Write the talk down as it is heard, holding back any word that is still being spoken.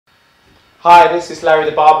Hi, this is Larry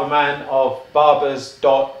the Barberman of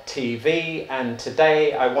Barbers.tv, and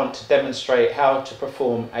today I want to demonstrate how to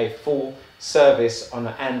perform a full service on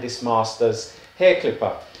an Andis Masters hair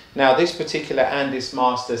clipper. Now this particular Andis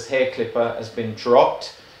Masters hair clipper has been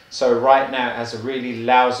dropped, so right now it has a really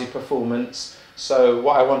lousy performance. So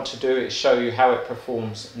what I want to do is show you how it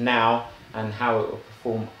performs now and how it will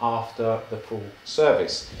perform after the full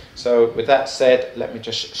service. So with that said, let me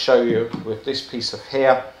just show you with this piece of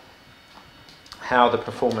hair how the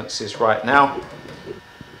performance is right now.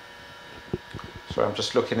 So I'm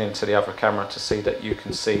just looking into the other camera to see that you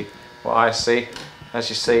can see what I see. As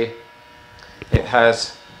you see, it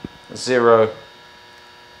has zero,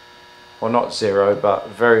 or not zero, but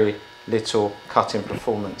very little cutting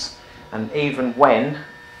performance. And even when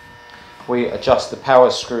we adjust the power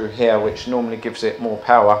screw here, which normally gives it more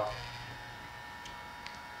power,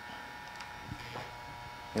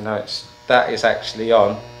 you know, that is actually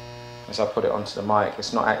on. As I put it onto the mic,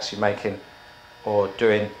 it's not actually making or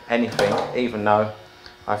doing anything, even though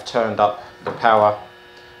I've turned up the power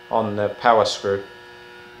on the power screw,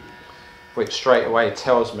 which straight away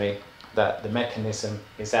tells me that the mechanism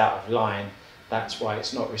is out of line. That's why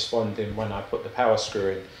it's not responding when I put the power screw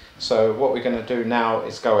in. So what we're going to do now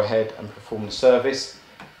is go ahead and perform the service.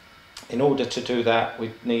 In order to do that,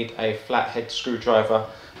 we need a flathead screwdriver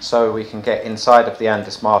so we can get inside of the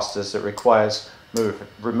Andis Masters. That requires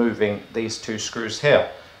removing these two screws here.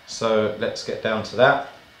 So let's get down to that.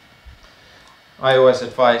 I always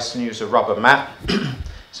advise to use a rubber mat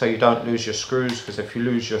so you don't lose your screws, because if you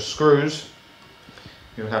lose your screws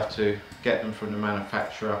you'll have to get them from the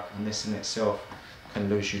manufacturer, and this in itself can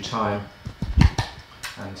lose you time,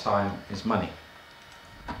 and time is money.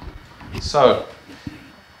 So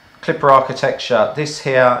clipper architecture. This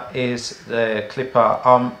here is the clipper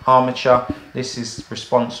armature. This is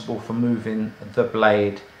responsible for moving the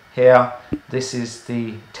blade here. This is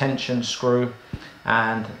the tension screw,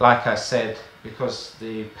 and like I said, because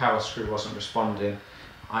the power screw wasn't responding,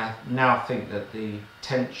 I now think that the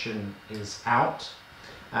tension is out.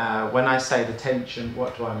 When I say the tension,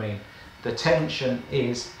 what do I mean? The tension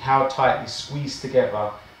is how tightly squeezed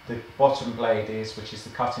together the bottom blade is, which is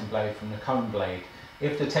the cutting blade, from the comb blade.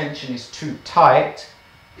 If the tension is too tight,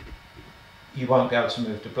 you won't be able to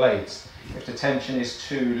move the blades. If the tension is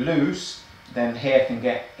too loose, then hair can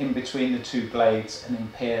get in between the two blades and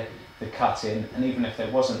impair the cutting. And even if there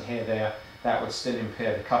wasn't hair there, that would still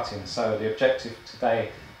impair the cutting. So the objective today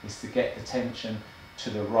is to get the tension to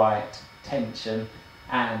the right tension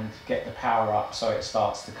and get the power up so it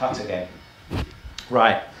starts to cut again.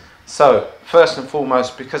 Right, so first and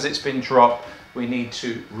foremost, because it's been dropped, we need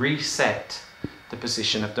to reset the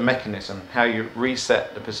position of the mechanism. How you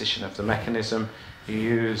reset the position of the mechanism: you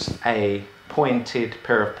use a pointed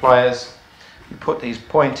pair of pliers. You put these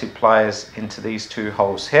pointed pliers into these two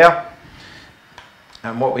holes here,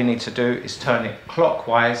 and what we need to do is turn it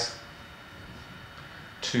clockwise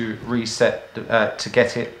to reset, to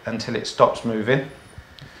get it until it stops moving.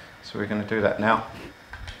 So we're going to do that now.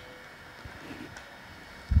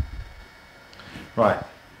 Right.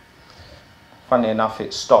 Funny enough,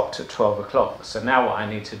 it stopped at 12 o'clock. So now what I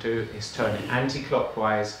need to do is turn it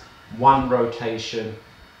anti-clockwise, one rotation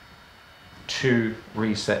to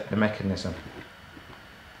reset the mechanism.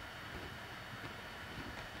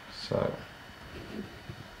 So,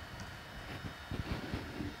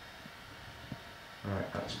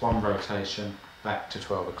 right, that's one rotation back to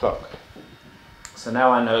 12 o'clock. So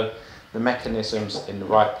now I know the mechanism's in the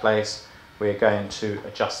right place. We're going to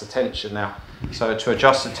adjust the tension now. So to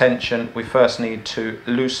adjust the tension, we first need to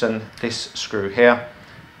loosen this screw here,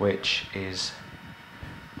 which is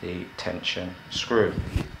the tension screw.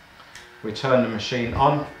 We turn the machine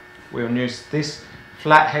on. We'll use this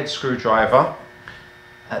flathead screwdriver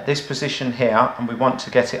at this position here, and we want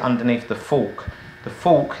to get it underneath the fork. The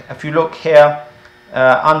fork, if you look here,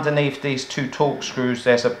 underneath these two torque screws,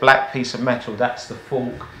 there's a black piece of metal. That's the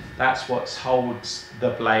fork. That's what holds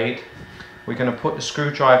the blade. We're going to put the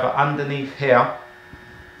screwdriver underneath here,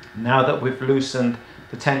 now that we've loosened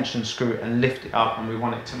the tension screw, and lift it up, and we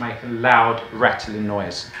want it to make a loud rattling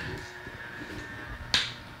noise.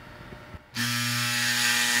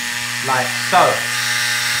 Like so.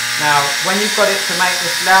 Now when you've got it to make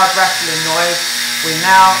this loud rattling noise, we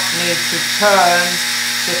now need to turn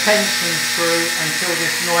the tension screw until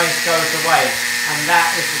this noise goes away, and that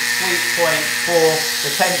is the sweet point for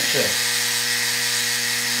the tension.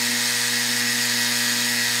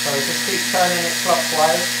 So just keep turning it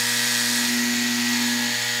clockwise.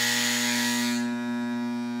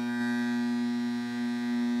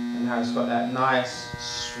 And now it's got that nice,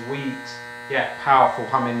 sweet, yet powerful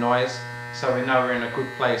humming noise. So we know we're in a good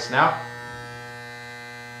place now.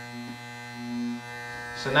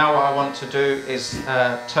 So now what I want to do is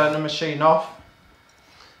turn the machine off.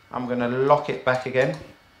 I'm going to lock it back again.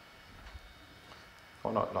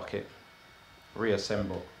 Or not lock it,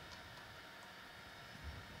 reassemble.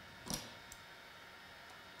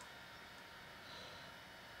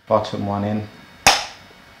 Bottom one in.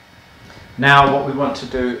 Now what we want to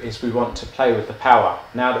do is we want to play with the power.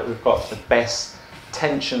 Now that we've got the best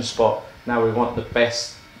tension spot, now we want the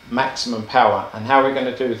best maximum power. And how we're going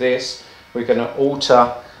to do this, we're going to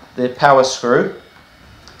alter the power screw.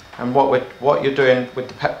 And what you're doing with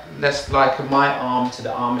the, let's liken my arm to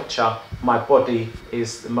the armature, my body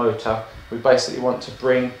is the motor. We basically want to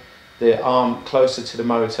bring the arm closer to the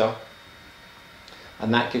motor,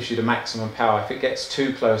 and that gives you the maximum power. If it gets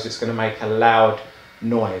too close, it's going to make a loud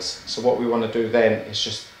noise. So what we want to do then is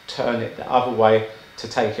just turn it the other way to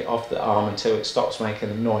take it off the arm until it stops making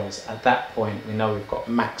a noise. At that point, we know we've got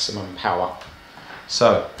maximum power.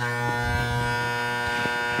 So.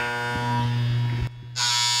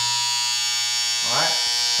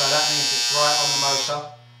 So that means it's right on the motor.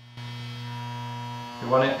 We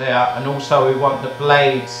want it there, and also we want the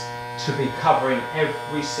blades to be covering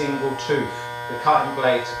every single tooth. The cutting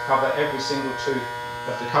blade to cover every single tooth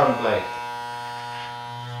of the current blade.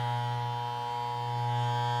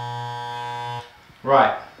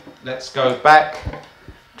 Right, let's go back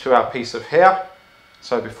to our piece of hair.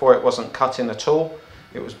 So before it wasn't cutting at all,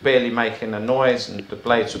 it was barely making a noise and the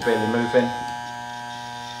blades were barely moving.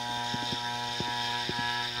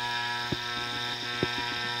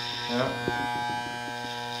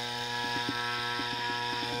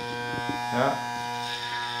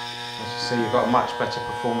 As you see, you've got a much better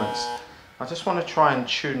performance. I just want to try and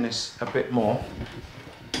tune this a bit more.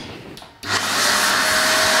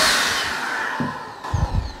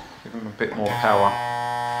 Give him a bit more power.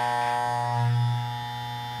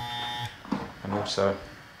 And also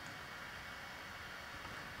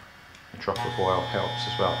a drop of oil helps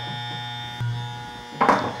as well.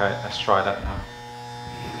 Okay, let's try that now.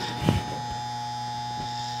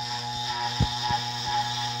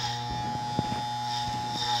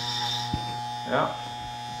 Yeah,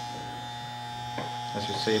 as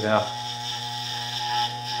you see there.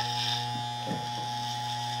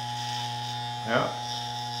 Yeah.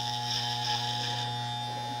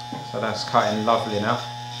 So that's cutting lovely now.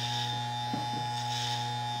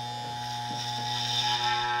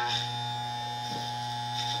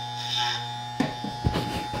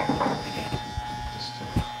 Just to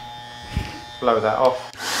blow that off.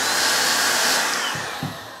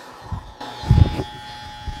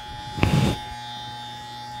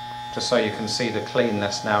 Just so you can see the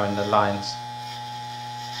cleanness now in the lines.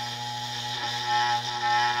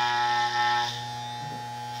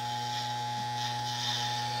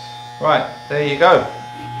 Right, there you go.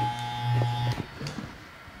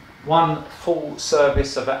 One full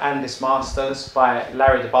service of Andis Masters by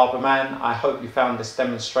Larry the Barber Man. I hope you found this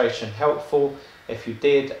demonstration helpful. If you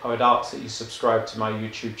did, I would ask that you subscribe to my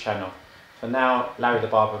YouTube channel. For now, Larry the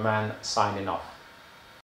Barber Man signing off.